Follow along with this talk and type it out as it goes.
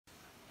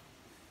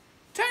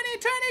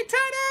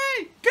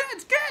Toonie!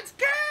 Kids!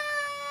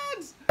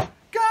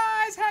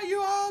 Guys, how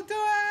you all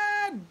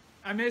doing?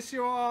 I miss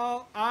you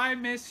all. I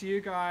miss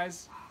you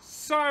guys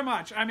so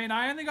much. I mean,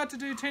 I only got to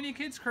do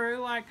ToonieKids crew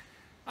like,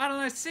 I don't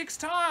know, 6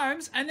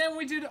 times. And then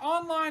we did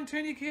online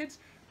ToonieKids.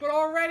 But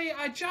already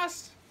I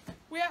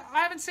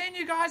haven't seen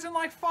you guys in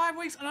like 5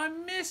 weeks. And I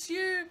miss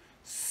you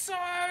so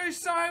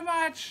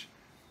much.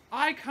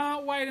 I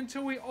can't wait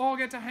until we all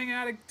get to hang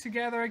out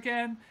together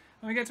again.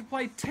 And we get to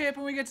play tip,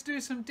 and we get to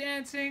do some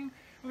dancing,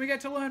 and we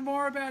get to learn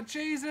more about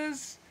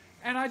Jesus.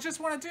 And I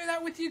just want to do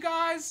that with you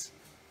guys.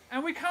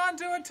 And we can't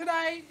do it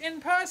today in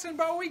person,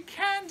 but we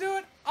can do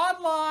it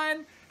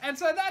online. And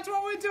so that's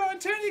what we're doing,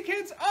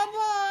 ToonieKids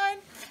online.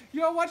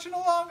 You're watching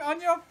along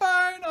on your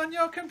phone, on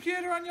your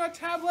computer, on your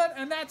tablet,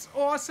 and that's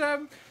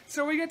awesome.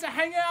 So we get to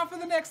hang out for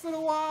the next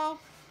little while.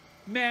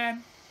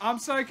 Man, I'm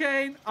so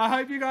keen. I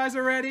hope you guys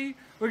are ready.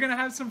 We're going to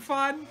have some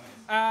fun.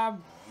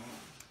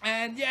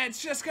 And yeah,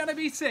 it's just going to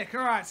be sick. All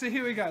right, so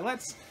here we go.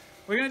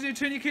 We're going to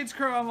do ToonieKids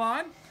crew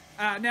online.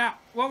 Now,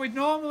 what we'd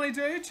normally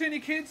do,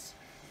 ToonieKids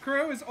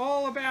crew is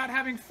all about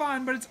having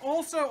fun, but it's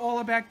also all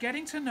about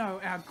getting to know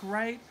our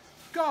great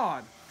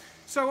God.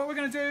 So what we're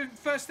going to do,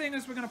 first thing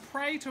is we're going to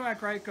pray to our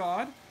great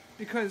God,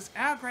 because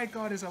our great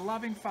God is a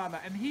loving Father,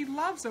 and He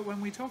loves it when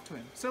we talk to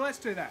Him. So let's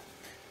do that.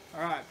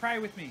 All right, pray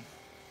with me.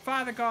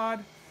 Father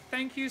God,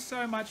 thank you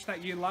so much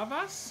that you love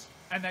us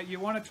and that you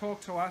want to talk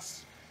to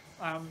us,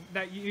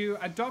 that you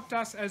adopt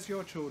us as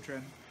your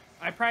children.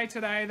 I pray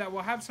today that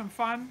we'll have some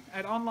fun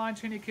at online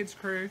ToonieKids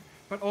crew,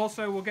 but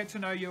also we'll get to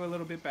know you a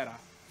little bit better.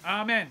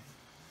 Amen.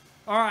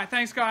 All right,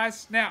 thanks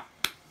guys. Now,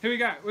 here we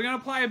go. We're going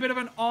to play a bit of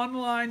an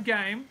online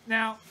game.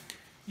 Now,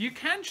 you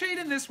can cheat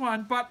in this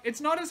one, but it's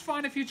not as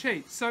fun if you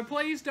cheat. So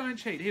please don't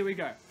cheat. Here we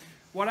go.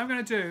 What I'm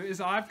going to do is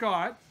I've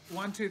got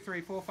 1, 2,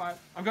 3, 4, 5.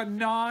 I've got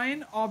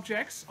 9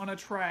 objects on a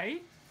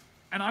tray,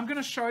 and I'm going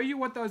to show you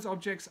what those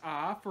objects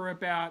are for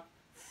about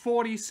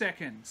 40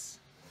 seconds.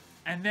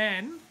 And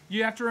then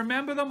you have to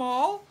remember them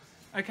all.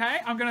 Okay,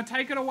 I'm going to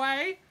take it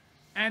away,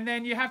 and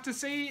then you have to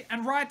see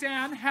and write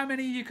down how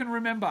many you can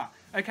remember.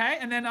 Okay,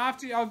 and then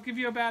after, I'll give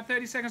you about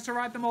 30 seconds to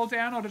write them all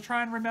down or to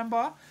try and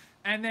remember.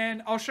 And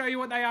then I'll show you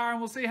what they are and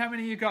we'll see how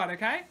many you got,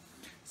 okay?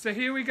 So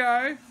here we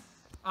go.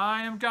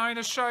 I am going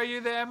to show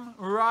you them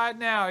right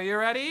now. You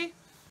ready?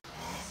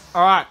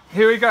 All right,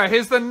 here we go.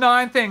 Here's the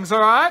 9 things,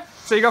 all right?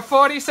 So you got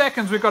 40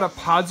 seconds. We've got a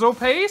puzzle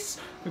piece.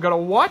 We've got a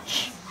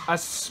watch, a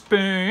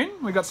spoon.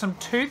 We've got some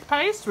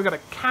toothpaste. We've got a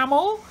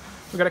camel.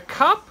 We've got a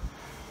cup.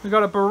 We've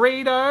got a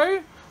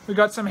burrito. We've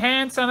got some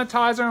hand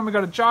sanitizer, and we've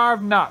got a jar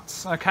of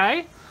nuts,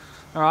 okay?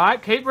 All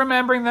right, keep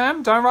remembering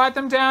them. Don't write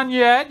them down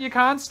yet. You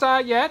can't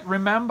start yet.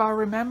 Remember.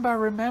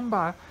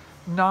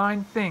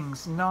 9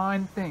 things,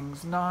 9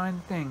 things,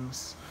 9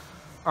 things.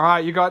 All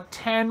right, you got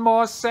 10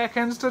 more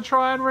seconds to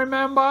try and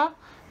remember.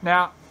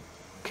 Now,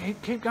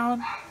 keep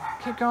going.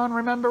 Keep going.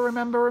 Remember.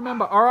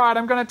 All right,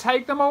 I'm going to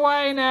take them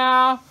away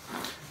now.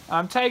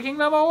 I'm taking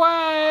them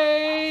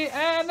away.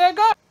 And they're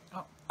gone.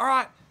 Oh, all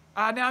right.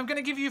 Now I'm going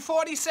to give you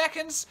 40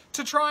 seconds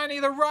to try and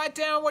either write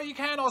down what you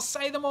can or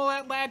say them all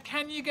out loud.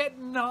 Can you get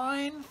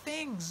 9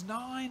 things?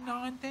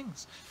 9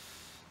 things.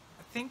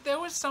 I think there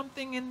was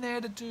something in there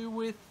to do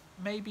with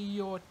maybe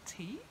your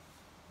teeth.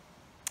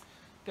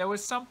 There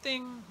was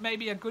something,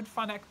 maybe a good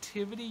fun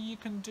activity you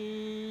can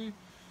do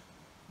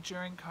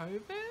during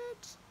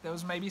COVID. There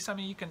was maybe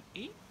something you can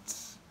eat.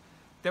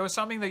 There was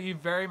something that you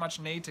very much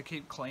need to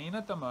keep clean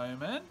at the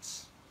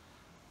moment.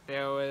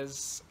 There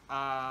was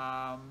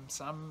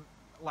some...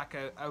 like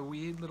a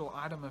weird little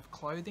item of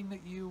clothing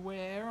that you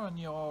wear on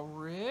your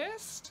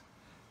wrist.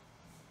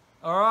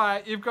 All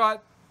right, you've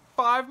got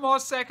 5 more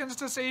seconds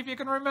to see if you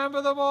can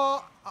remember them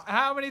all.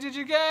 How many did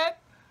you get?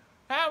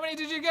 How many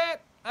did you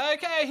get?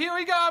 Okay, here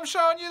we go. I'm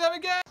showing you them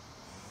again.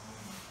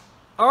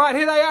 All right,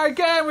 here they are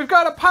again. We've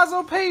got a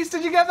puzzle piece.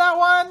 Did you get that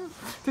one?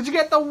 Did you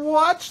get the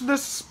watch, the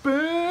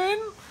spoon?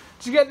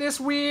 Did you get this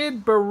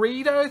weird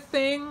burrito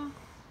thing?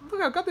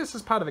 Look, I've got this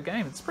as part of a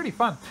game. It's pretty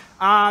fun.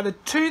 The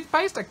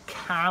toothpaste, a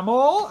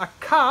camel, a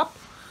cup,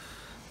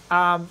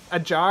 a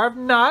jar of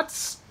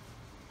nuts,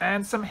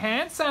 and some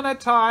hand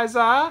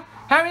sanitizer.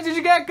 How many did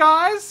you get,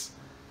 guys?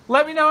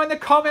 Let me know in the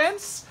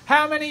comments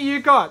how many you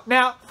got.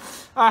 Now,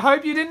 I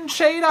hope you didn't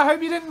cheat. I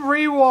hope you didn't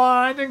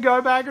rewind and go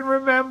back and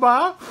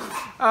remember.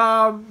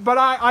 But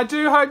I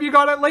do hope you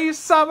got at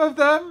least some of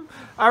them.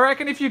 I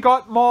reckon if you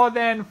got more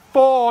than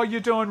 4,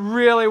 you're doing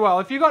really well.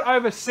 If you got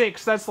over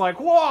 6, that's like,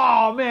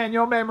 whoa, man,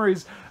 your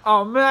memory's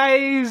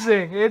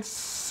amazing. It's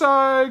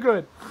so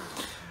good.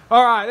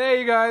 All right, there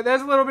you go.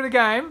 There's a little bit of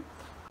game.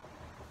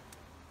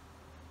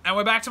 And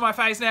we're back to my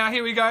face now.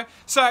 Here we go.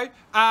 So,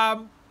 I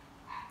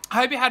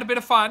hope you had a bit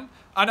of fun.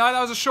 I know that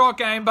was a short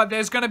game, but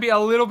there's going to be a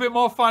little bit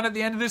more fun at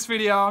the end of this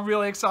video. I'm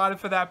really excited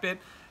for that bit.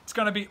 It's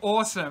going to be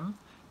awesome.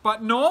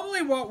 But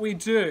normally what we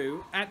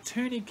do at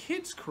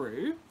ToonieKids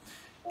crew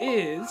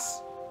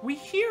is we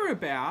hear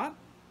about...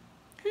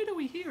 Who do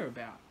we hear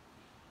about?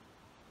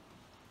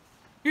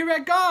 We hear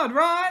about God,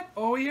 right?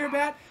 Or we hear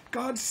about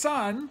God's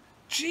Son,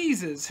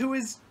 Jesus, who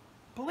is,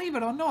 believe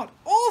it or not,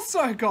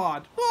 also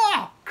God.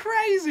 Wow,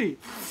 Crazy.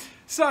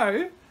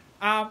 So,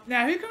 now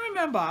who can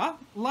remember,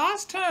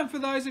 last term, for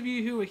those of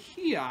you who were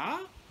here,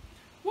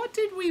 what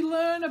did we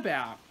learn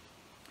about?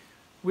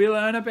 We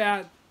learned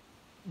about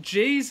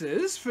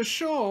Jesus, for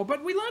sure,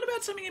 but we learned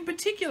about something in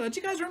particular. Do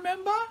you guys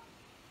remember?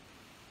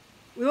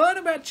 We learned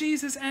about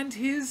Jesus and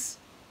his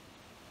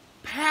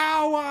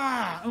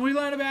power. And we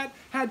learned about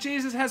how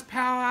Jesus has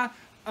power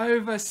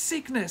over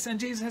sickness, and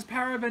Jesus has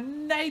power over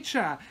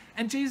nature,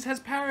 and Jesus has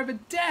power over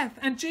death,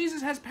 and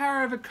Jesus has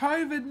power over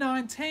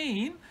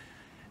COVID-19.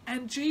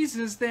 And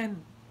Jesus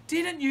then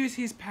didn't use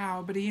his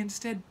power, but he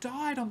instead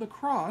died on the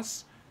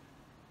cross.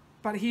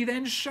 But he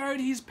then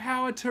showed his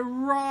power to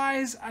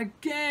rise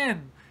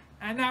again.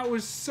 And that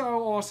was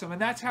so awesome.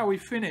 And that's how we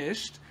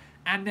finished.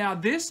 And now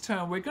this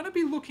term, we're going to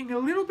be looking a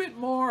little bit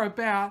more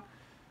about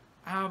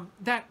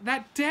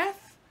that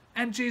death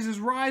and Jesus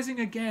rising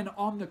again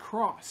on the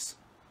cross.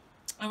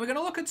 And we're going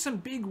to look at some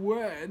big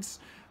words.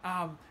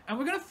 And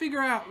we're going to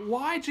figure out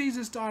why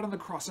Jesus died on the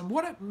cross and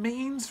what it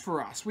means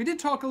for us. We did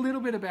talk a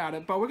little bit about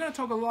it, but we're going to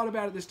talk a lot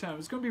about it this term.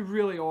 It's going to be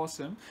really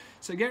awesome.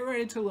 So get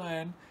ready to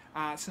learn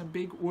some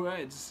big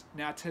words.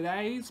 Now,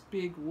 today's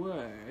big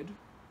word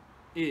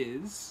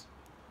is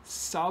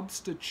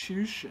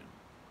substitution.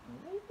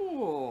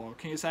 Ooh,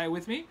 can you say it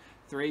with me?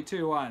 3,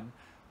 2, 1.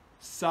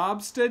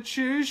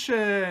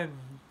 Substitution.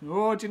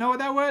 Oh, do you know what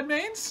that word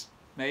means?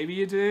 Maybe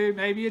you do,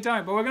 maybe you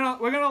don't. But we're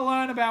gonna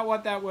learn about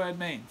what that word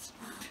means.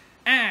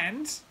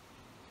 And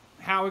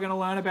how we're going to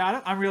learn about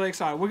it, I'm really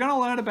excited. We're going to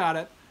learn about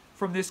it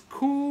from this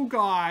cool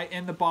guy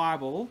in the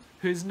Bible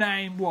whose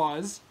name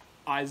was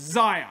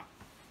Isaiah.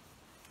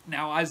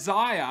 Now,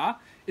 Isaiah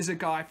is a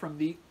guy from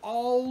the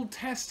Old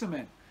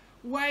Testament,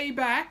 way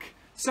back.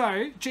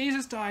 So,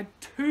 Jesus died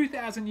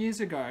 2,000 years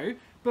ago.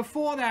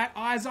 Before that,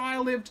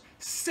 Isaiah lived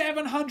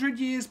 700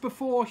 years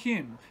before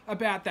him,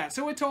 about that.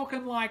 So we're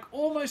talking like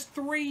almost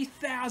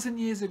 3,000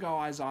 years ago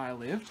Isaiah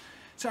lived.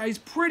 So he's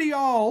pretty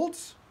old.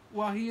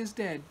 Well, he is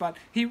dead, but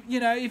he, you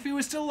know, if he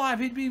was still alive,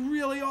 he'd be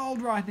really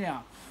old right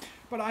now.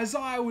 But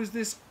Isaiah was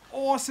this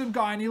awesome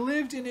guy, and he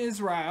lived in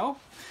Israel.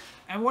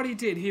 And what he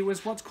did, he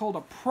was what's called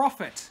a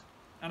prophet.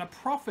 And a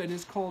prophet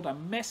is called a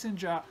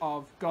messenger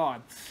of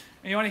God.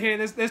 And you want to hear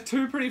this? There's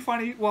two pretty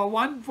funny, well,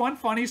 one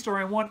funny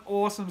story and one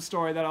awesome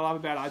story that I love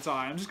about Isaiah.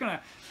 I'm just gonna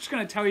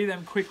tell you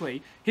them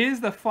quickly. Here's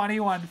the funny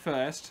one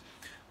first.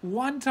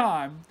 One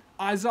time,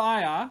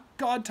 Isaiah,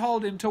 God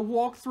told him to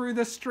walk through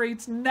the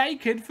streets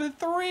naked for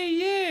 3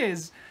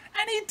 years.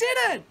 And he did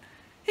it.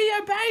 He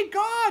obeyed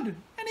God.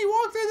 And he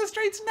walked through the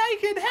streets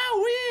naked.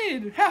 How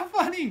weird. How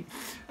funny.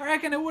 I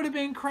reckon it would have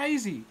been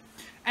crazy.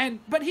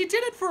 But he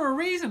did it for a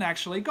reason,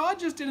 actually. God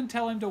just didn't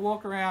tell him to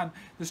walk around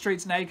the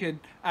streets naked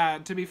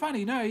to be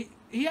funny. No,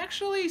 he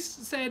actually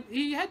said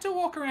he had to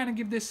walk around and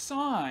give this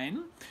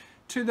sign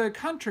to the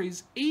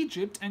countries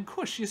Egypt and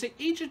Cush. You see,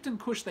 Egypt and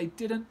Cush, they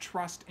didn't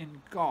trust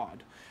in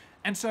God.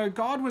 And so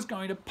God was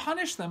going to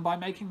punish them by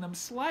making them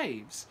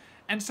slaves.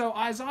 And so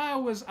Isaiah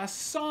was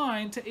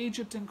assigned to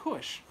Egypt and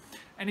Cush.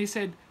 And he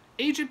said,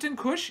 Egypt and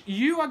Cush,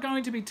 you are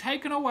going to be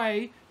taken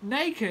away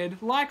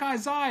naked like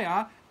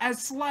Isaiah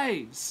as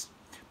slaves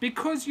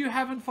because you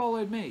haven't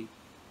followed me.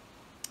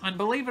 And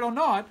believe it or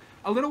not,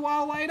 a little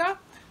while later,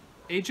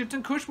 Egypt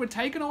and Cush were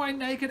taken away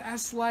naked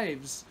as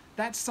slaves.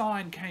 That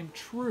sign came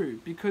true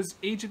because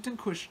Egypt and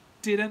Cush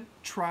didn't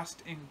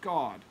trust in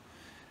God.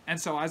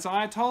 And so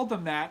Isaiah told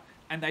them that,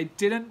 and they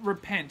didn't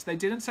repent. They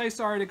didn't say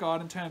sorry to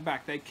God and turn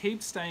back. They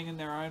keep staying in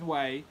their own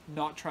way,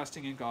 not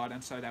trusting in God,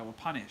 and so they were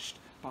punished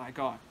by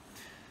God.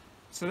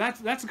 So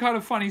that's a kind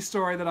of funny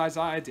story that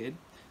Isaiah did.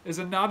 There's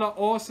another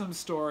awesome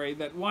story,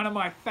 that one of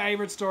my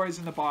favorite stories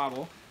in the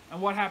Bible. And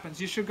what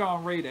happens? You should go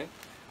and read it.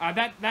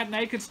 That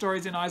naked story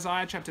is in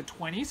Isaiah chapter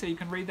 20, so you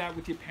can read that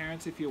with your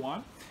parents if you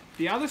want.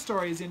 The other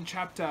story is in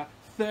chapter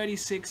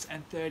 36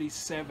 and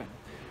 37.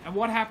 And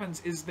what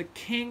happens is the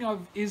king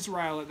of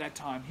Israel at that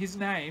time, his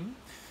name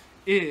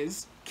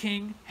is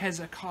King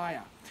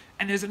Hezekiah.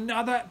 And there's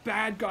another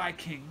bad guy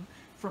king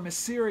from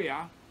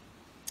Assyria,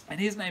 and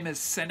his name is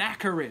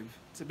Sennacherib.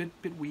 It's a bit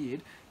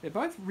weird. They're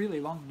both really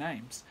long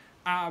names.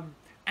 I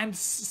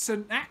almost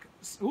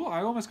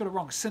got it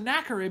wrong.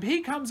 Sennacherib,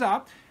 he comes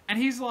up and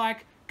he's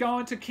like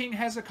going to King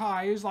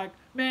Hezekiah. He's like,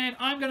 man,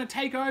 I'm going to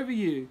take over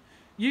you.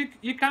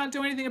 You can't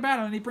do anything about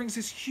it. And he brings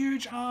this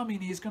huge army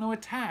and he's going to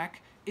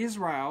attack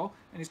Israel,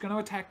 and he's going to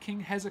attack King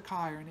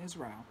Hezekiah in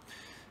Israel.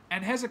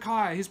 And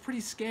Hezekiah, he's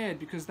pretty scared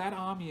because that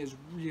army is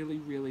really,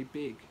 really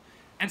big.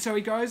 And so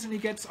he goes and he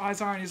gets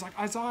Isaiah and he's like,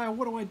 Isaiah,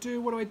 what do I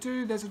do? What do I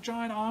do? There's a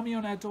giant army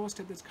on our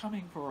doorstep that's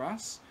coming for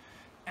us.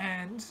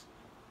 And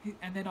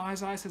then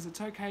Isaiah says,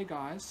 it's okay,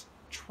 guys.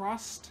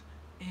 Trust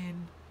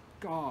in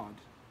God.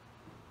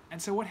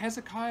 And so what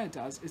Hezekiah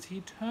does is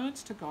he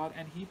turns to God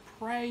and he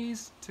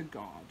prays to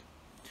God.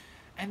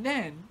 And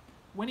then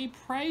when he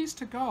prays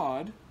to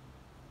God,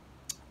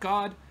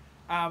 God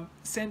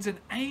sends an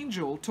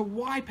angel to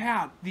wipe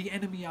out the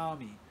enemy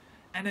army.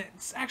 And it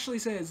actually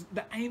says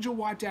the angel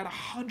wiped out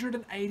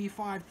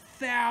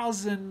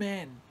 185,000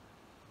 men.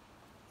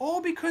 All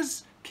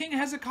because King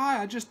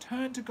Hezekiah just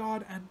turned to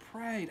God and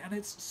prayed. And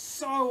it's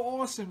so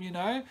awesome, you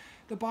know.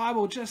 The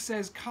Bible just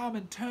says, come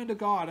and turn to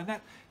God. And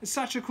that is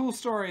such a cool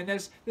story. And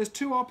there's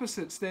two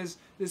opposites. There's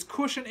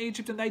Cush in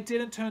Egypt, and they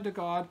didn't turn to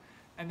God.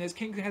 And there's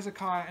King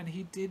Hezekiah, and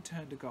he did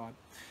turn to God.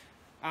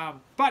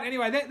 But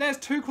anyway, there's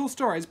two cool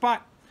stories.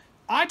 But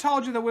I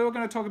told you that we were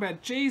going to talk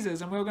about Jesus,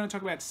 and we were going to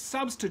talk about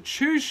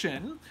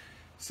substitution.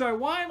 So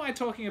why am I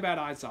talking about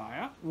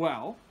Isaiah?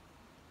 Well,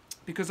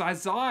 because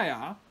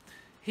Isaiah,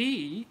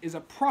 he is a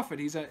prophet.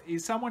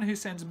 He's someone who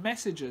sends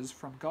messages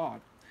from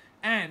God.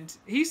 And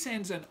he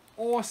sends an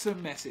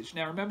awesome message.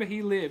 Now remember,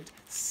 he lived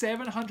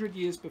 700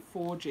 years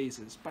before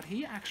Jesus, but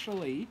he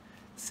actually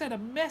sent a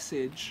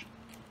message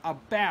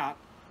about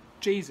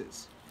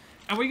Jesus.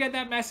 And we get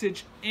that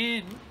message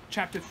in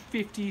chapter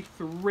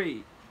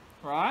 53,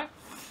 right?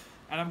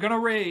 And I'm going to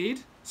read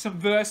some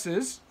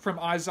verses from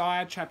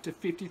Isaiah chapter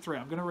 53.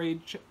 I'm going to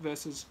read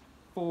verses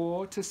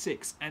 4 to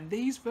 6. And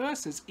these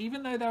verses,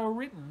 even though they were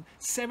written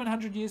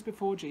 700 years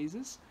before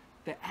Jesus,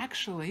 they're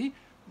actually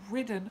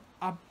written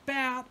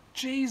about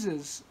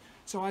Jesus.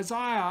 So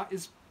Isaiah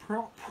is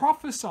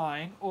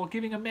prophesying or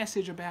giving a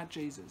message about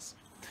Jesus.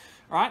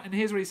 All right, and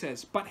here's what he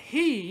says. But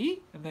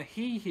he, and the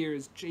he here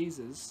is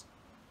Jesus,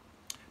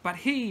 but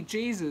he,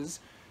 Jesus,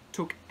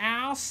 took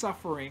our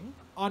suffering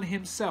on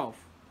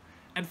himself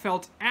and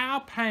felt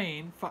our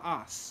pain for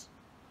us.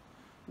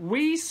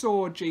 We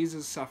saw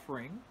Jesus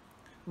suffering.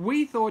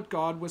 We thought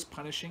God was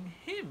punishing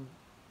him.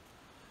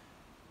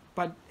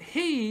 But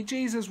he,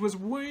 Jesus, was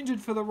wounded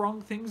for the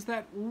wrong things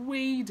that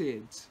we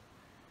did.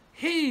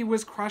 He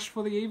was crushed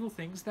for the evil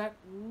things that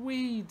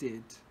we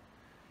did.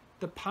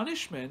 The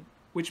punishment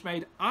which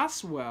made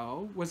us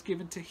well was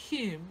given to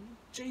him,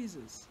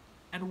 Jesus,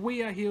 and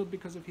we are healed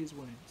because of his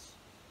wounds.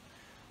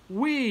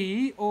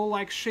 We, all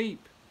like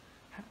sheep,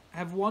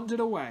 have wandered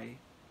away.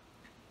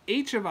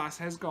 Each of us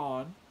has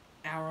gone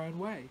our own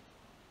way.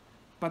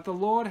 But the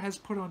Lord has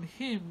put on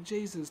him,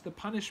 Jesus, the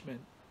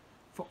punishment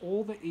for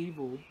all the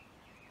evil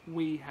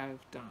we have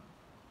done.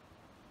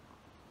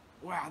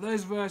 Wow,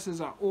 those verses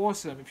are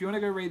awesome. If you want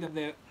to go read them,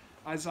 they're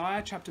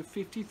Isaiah chapter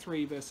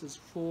 53, verses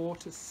 4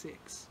 to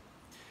 6.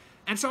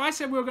 And so I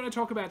said we were going to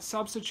talk about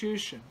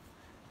substitution.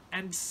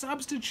 And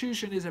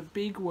substitution is a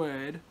big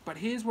word, but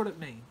here's what it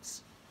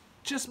means.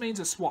 It just means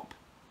a swap.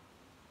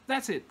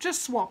 That's it.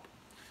 Just swap.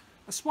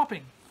 A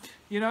swapping.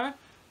 You know,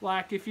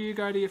 like if you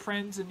go to your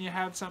friends and you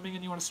have something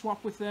and you want to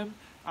swap with them,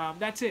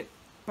 that's it.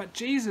 But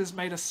Jesus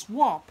made a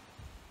swap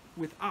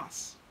with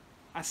us.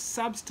 A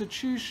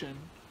substitution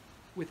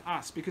with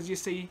us. Because you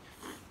see,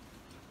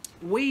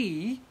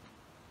 I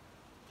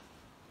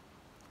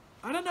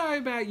don't know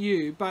about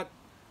you, but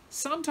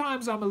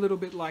sometimes I'm a little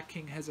bit like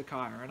King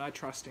Hezekiah and I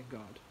trust in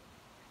God.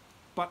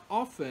 But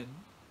often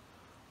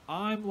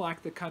I'm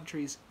like the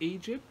countries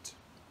Egypt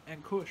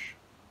and Cush.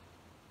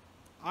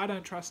 I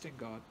don't trust in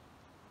God.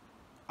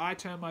 I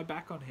turn my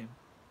back on him.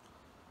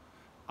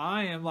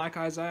 I am, like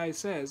Isaiah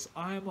says,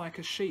 I am like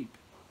a sheep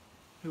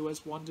who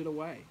has wandered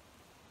away.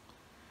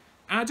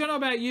 And I don't know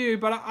about you,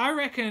 but I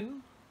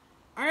reckon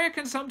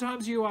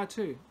sometimes you are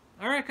too.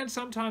 I reckon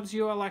sometimes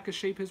you are like a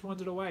sheep who's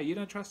wandered away. You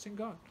don't trust in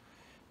God.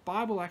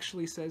 Bible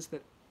actually says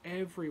that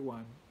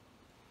everyone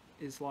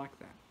is like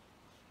that.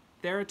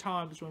 There are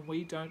times when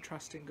we don't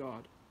trust in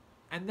God.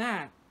 And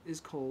that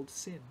is called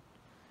sin.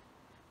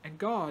 And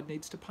God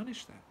needs to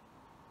punish that.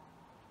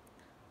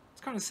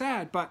 It's kind of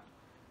sad, but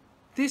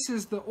this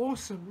is the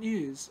awesome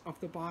news of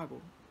the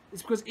Bible.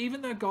 It's because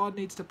even though God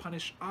needs to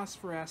punish us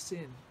for our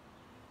sin,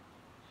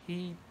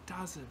 he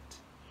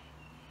doesn't.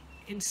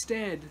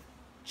 Instead,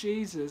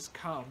 Jesus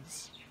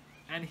comes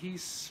and he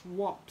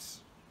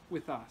swaps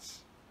with us.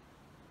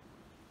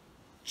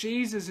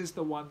 Jesus is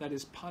the one that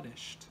is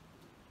punished,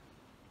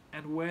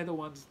 and we're the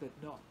ones that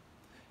not.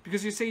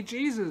 Because you see,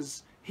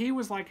 Jesus, he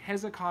was like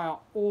Hezekiah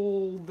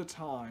all the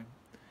time.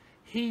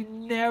 He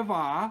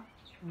never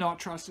not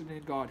trusted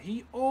in God.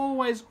 He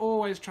always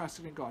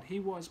trusted in God. He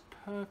was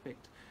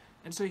perfect.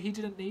 And so he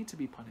didn't need to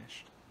be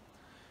punished.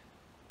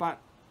 But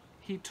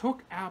he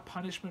took our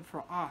punishment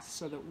for us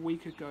so that we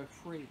could go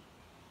free.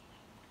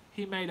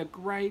 He made a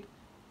great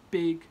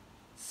big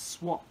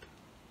swap.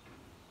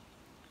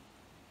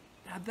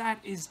 Now that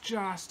is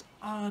just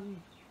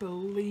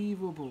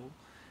unbelievable.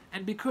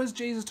 And because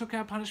Jesus took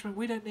our punishment,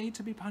 we don't need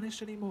to be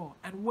punished anymore.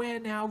 And we're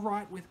now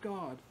right with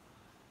God.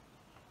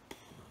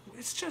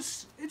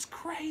 It's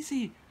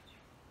crazy.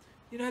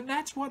 You know,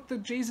 that's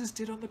what Jesus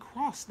did on the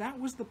cross. That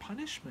was the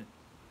punishment.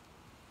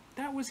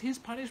 That was his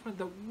punishment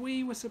that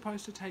we were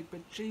supposed to take,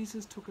 but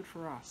Jesus took it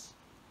for us.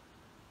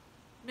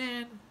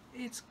 Man,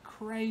 it's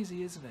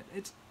crazy, isn't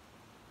it?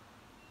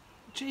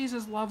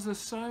 Jesus loves us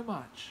so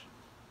much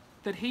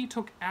that he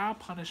took our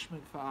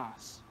punishment for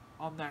us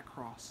on that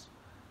cross.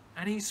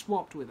 And he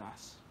swapped with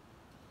us.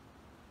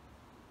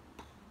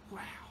 Wow.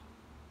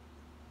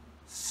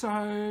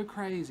 So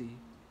crazy.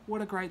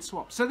 What a great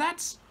swap. So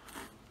that's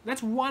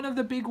one of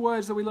the big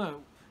words that we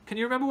learned. Can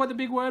you remember what the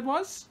big word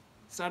was?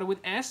 It started with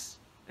S.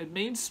 It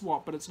means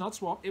swap, but it's not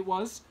swap. It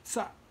was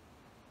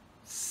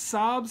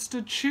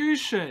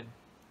substitution.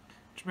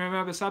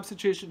 Remember,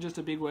 substitution, just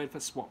a big word for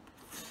swap.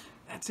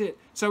 That's it.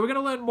 So we're going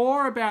to learn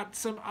more about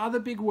some other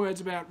big words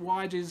about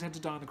why Jesus had to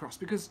die on the cross.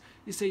 Because,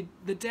 you see,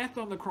 the death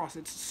on the cross,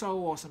 it's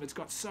so awesome. It's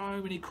got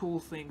so many cool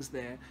things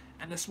there.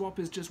 And the swap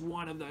is just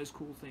one of those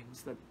cool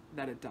things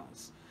that it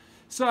does.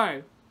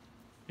 So,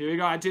 here we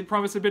go. I did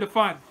promise a bit of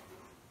fun.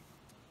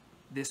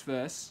 This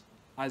verse,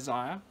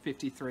 Isaiah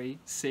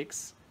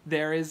 53:6,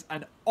 there is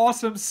an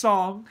awesome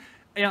song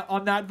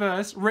on that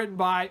verse written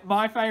by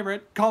my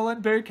favorite,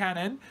 Colin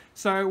Buchanan.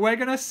 So we're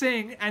going to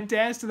sing and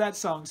dance to that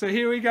song. So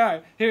here we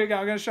go. Here we go.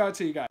 I'm going to show it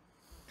to you guys.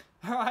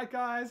 All right,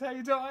 guys. How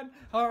you doing?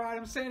 All right,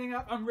 I'm standing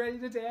up. I'm ready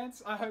to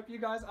dance. I hope you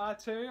guys are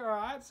too. All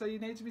right, so you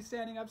need to be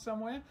standing up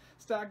somewhere.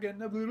 Start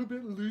getting a little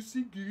bit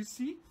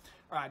loosey-goosey.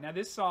 All right, now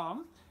this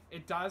song,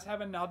 it does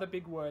have another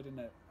big word in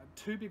it.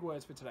 Two big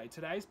words for today.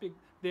 Today's big.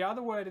 The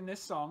other word in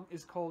this song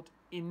is called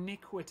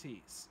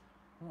iniquities.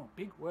 Oh,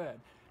 big word.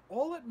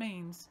 All it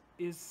means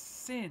is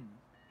sin.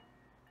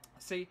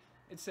 See,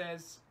 it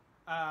says,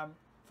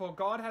 for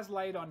God has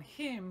laid on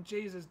him,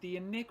 Jesus, the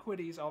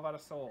iniquities of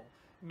us all.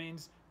 It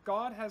means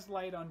God has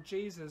laid on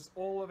Jesus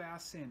all of our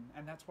sin,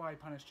 and that's why he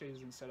punished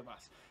Jesus instead of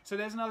us. So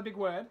there's another big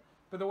word,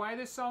 but the way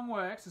this song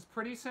works is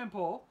pretty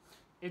simple.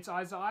 It's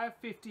Isaiah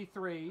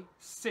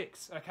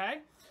 53:6,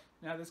 okay?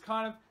 Now there's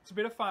it's a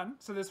bit of fun.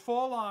 So there's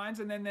 4 lines,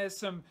 and then there's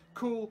some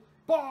cool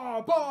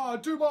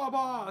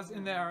bars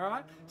in there, all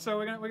right? So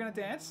we're gonna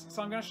dance.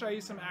 So I'm gonna show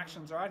you some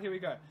actions, all right? Here we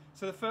go.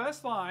 So the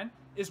first line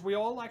is, we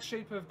all like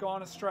sheep have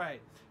gone astray.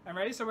 And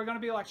ready? So we're gonna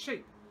be like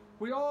sheep.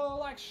 We all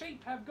like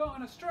sheep have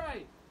gone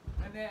astray.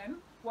 And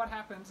then what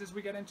happens is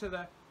we get into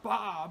the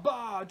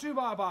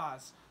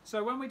bars.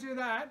 So when we do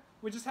that,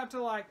 we just have to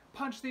like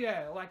punch the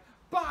air, like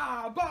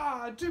all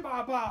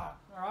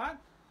right?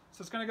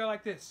 So it's gonna go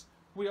like this.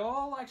 We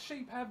all like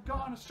sheep have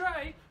gone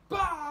astray.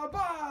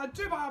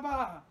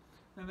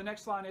 And the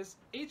next line is,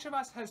 each of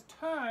us has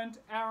turned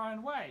our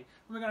own way.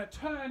 And we're going to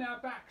turn our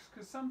backs,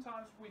 because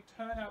sometimes we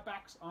turn our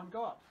backs on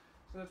God.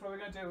 So that's what we're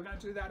going to do. We're going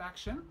to do that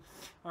action.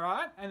 All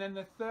right? And then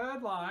the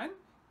third line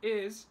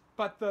is,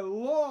 but the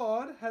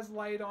Lord has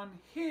laid on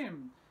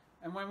him.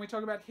 And when we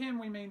talk about him,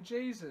 we mean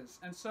Jesus.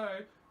 And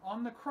so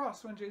on the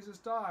cross, when Jesus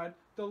died,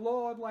 the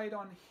Lord laid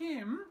on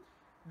him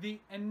the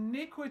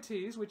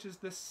iniquities, which is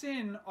the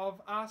sin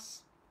of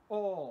us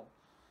all.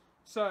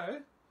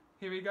 So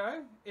here we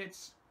go.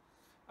 It's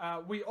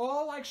we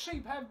all like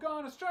sheep have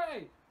gone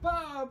astray.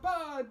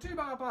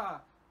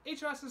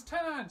 Each of us has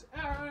turned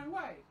our own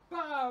way.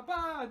 But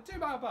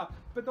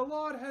the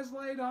Lord has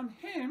laid on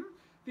him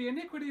the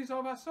iniquities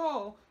of us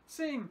all.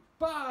 Sing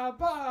And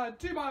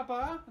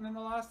then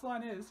the last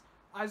line is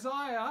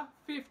Isaiah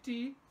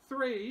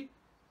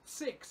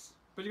 53:6.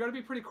 But you got to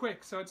be pretty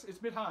quick, so it's a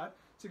bit hard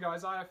to go.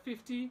 Isaiah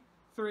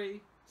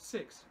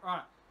 53:6. All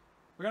right,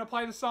 we're gonna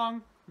play the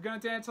song. We're gonna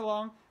dance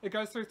along. It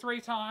goes through 3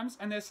 times,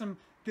 and there's some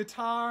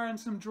guitar and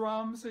some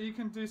drums, so you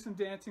can do some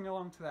dancing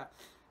along to that.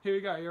 Here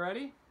we go. You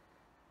ready?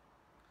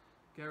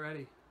 Get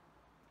ready.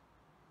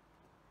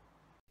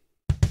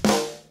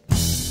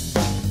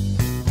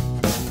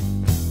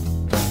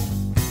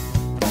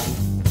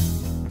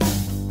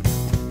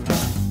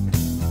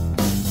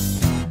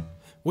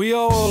 We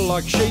all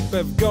like sheep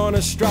have gone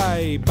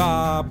astray.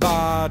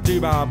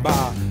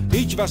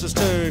 Each of us has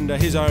turned to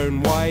his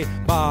own way.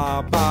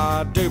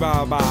 But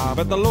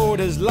the Lord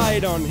has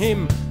laid on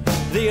him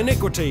the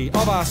iniquity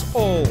of us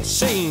all.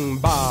 Sing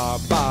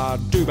Isaiah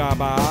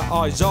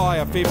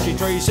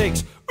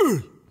 53:6.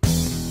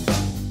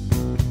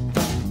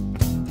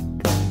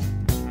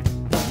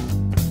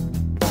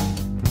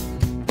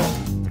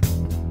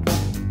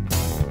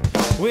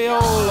 We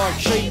all like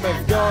sheep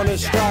have gone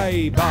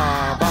astray.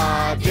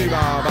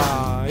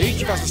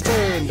 Each of us has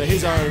turned to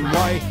his own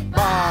way.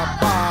 But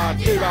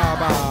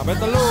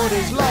the Lord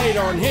has laid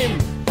on him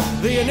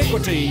the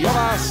iniquity of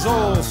us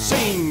all.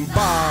 Sing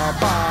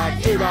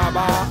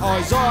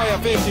Isaiah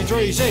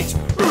 53:6.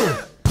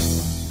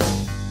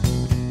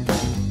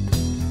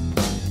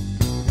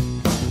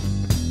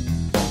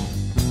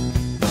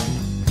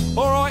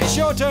 Alright, it's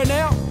your turn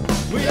now.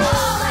 We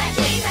all like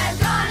sheep have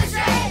gone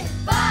astray.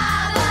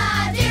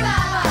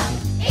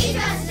 Each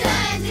of us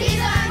turned to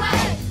his own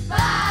way.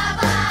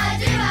 But the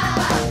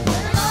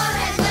Lord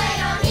has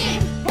laid on him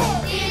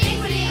the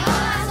iniquity of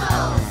us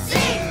all.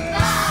 Sing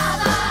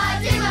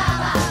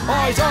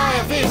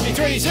Isaiah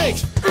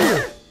 53:6.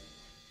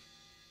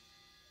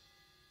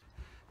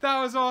 That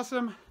was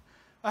awesome.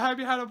 I hope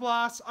you had a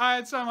blast. I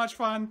had so much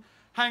fun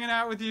hanging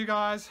out with you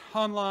guys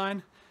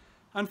online.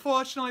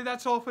 Unfortunately,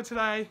 that's all for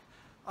today.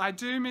 I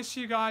do miss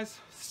you guys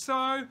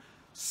so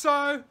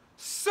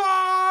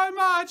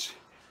much.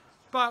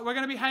 But we're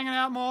going to be hanging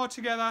out more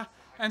together.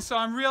 And so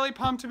I'm really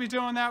pumped to be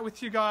doing that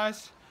with you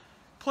guys.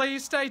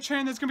 Please stay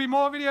tuned. There's going to be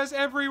more videos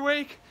every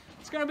week.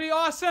 It's going to be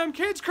awesome.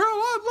 Kids Crew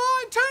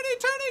Online. Toonie,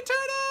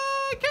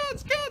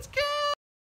 kids.